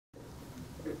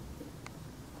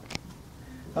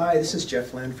Hi, this is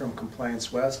Jeff Lind from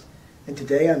Compliance West, and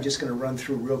today I'm just going to run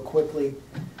through real quickly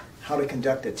how to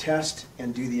conduct a test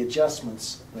and do the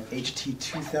adjustments of an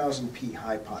HT-2000P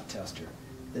high pot tester.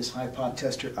 This high pot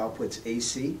tester outputs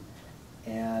AC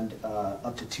and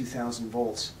up to 2,000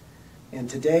 volts. And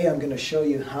today I'm going to show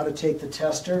you how to take the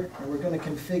tester, and we're going to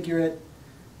configure it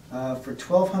for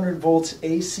 1200 volts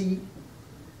AC,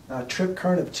 trip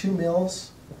current of 2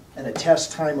 mils, and a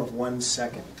test time of 1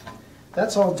 second.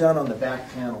 That's all done on the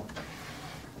back panel.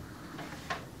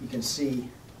 You can see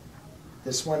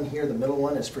this one here, the middle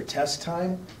one, is for test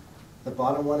time, the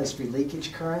bottom one is for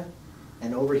leakage current,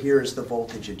 and over here is the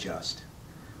voltage adjust.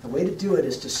 The way to do it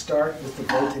is to start with the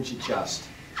voltage adjust.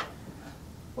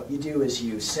 What you do is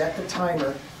you set the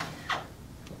timer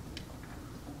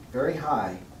very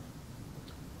high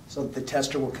so that the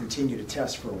tester will continue to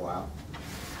test for a while.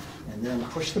 And then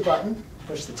push the button,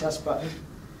 push the test button,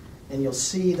 and you'll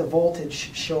see the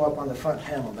voltage show up on the front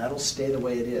panel. That'll stay the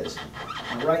way it is.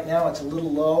 Now, right now it's a little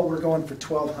low. We're going for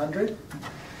 1200.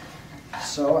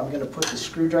 So I'm going to put the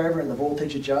screwdriver in the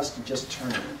voltage adjust and just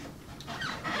turn it.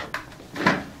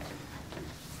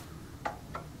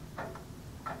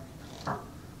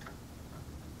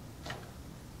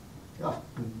 Oh,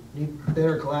 need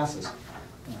better glasses.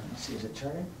 Let's see, is it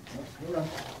turning? Oh, hold on.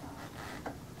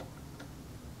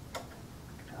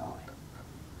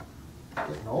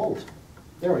 Getting old.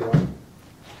 There we go.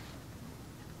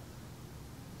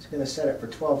 It's going to set it for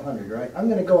 1200, right? I'm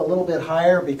going to go a little bit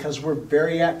higher because we're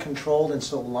variac controlled, and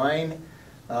so line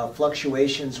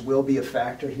fluctuations will be a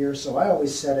factor here. So I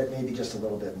always set it maybe just a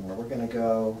little bit more. We're going to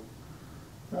go,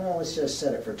 let's just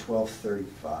set it for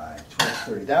 1235,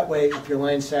 1230. That way, if your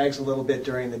line sags a little bit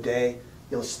during the day,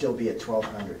 you'll still be at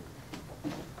 1200.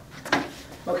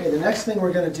 Okay, the next thing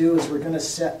we're going to do is we're going to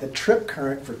set the trip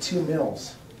current for 2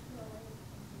 mils.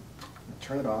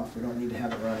 Turn it off. We don't need to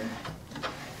have it running.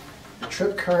 The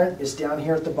trip current is down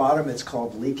here at the bottom. It's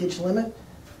called leakage limit.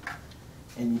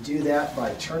 And you do that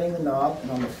by turning the knob.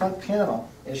 And on the front panel,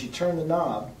 as you turn the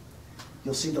knob,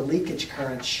 you'll see the leakage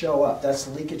current show up. That's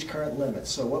the leakage current limit.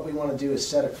 So what we want to do is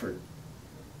set it for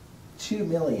 2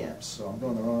 milliamps. So I'm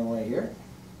going the wrong way here.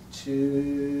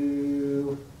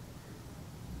 2...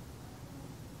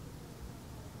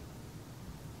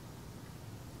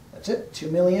 That's it. 2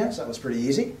 milliamps. That was pretty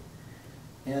easy.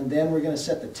 And then we're going to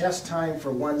set the test time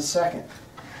for 1 second.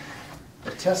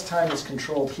 The test time is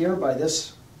controlled here by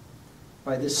this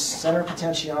center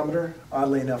potentiometer,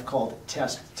 oddly enough called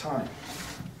test time.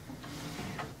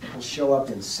 It will show up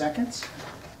in seconds.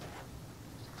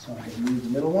 So I'm going to move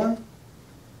the middle one.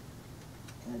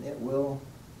 And it will,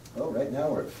 right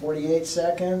now we're at 48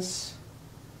 seconds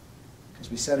because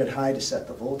we set it high to set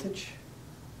the voltage.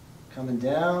 Coming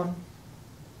down.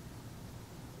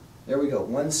 There we go,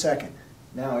 1 second.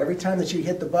 Now, every time that you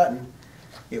hit the button,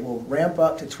 it will ramp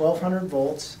up to 1200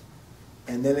 volts,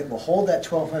 and then it will hold that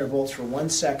 1200 volts for 1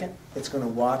 second. It's going to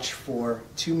watch for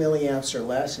 2 milliamps or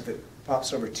less. If it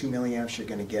pops over 2 milliamps, you're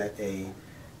going to get a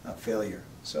failure.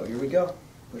 So here we go.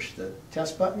 Push the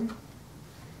test button.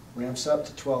 Ramps up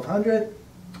to 1200.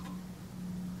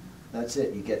 That's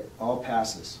it. You get all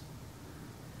passes.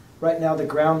 Right now, the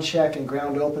ground check and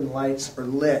ground open lights are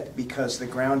lit because the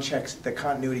ground checks, the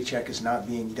continuity check is not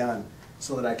being done,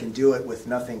 so that I can do it with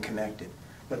nothing connected.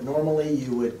 But normally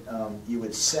you would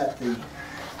set the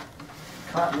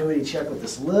continuity check with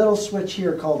this little switch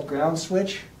here called ground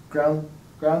switch, ground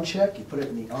check. You put it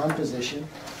in the on position,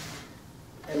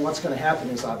 and what's going to happen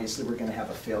is obviously we're going to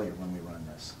have a failure when we run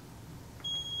this.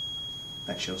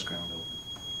 That shows ground open.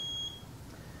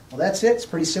 Well, that's it. It's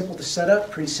pretty simple to set up,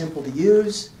 pretty simple to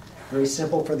use, very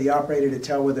simple for the operator to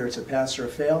tell whether it's a pass or a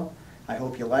fail. I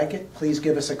hope you like it. Please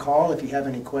give us a call if you have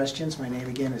any questions. My name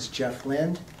again is Jeff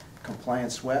Lind,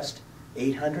 Compliance West,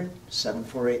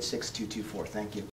 800-748-6224. Thank you.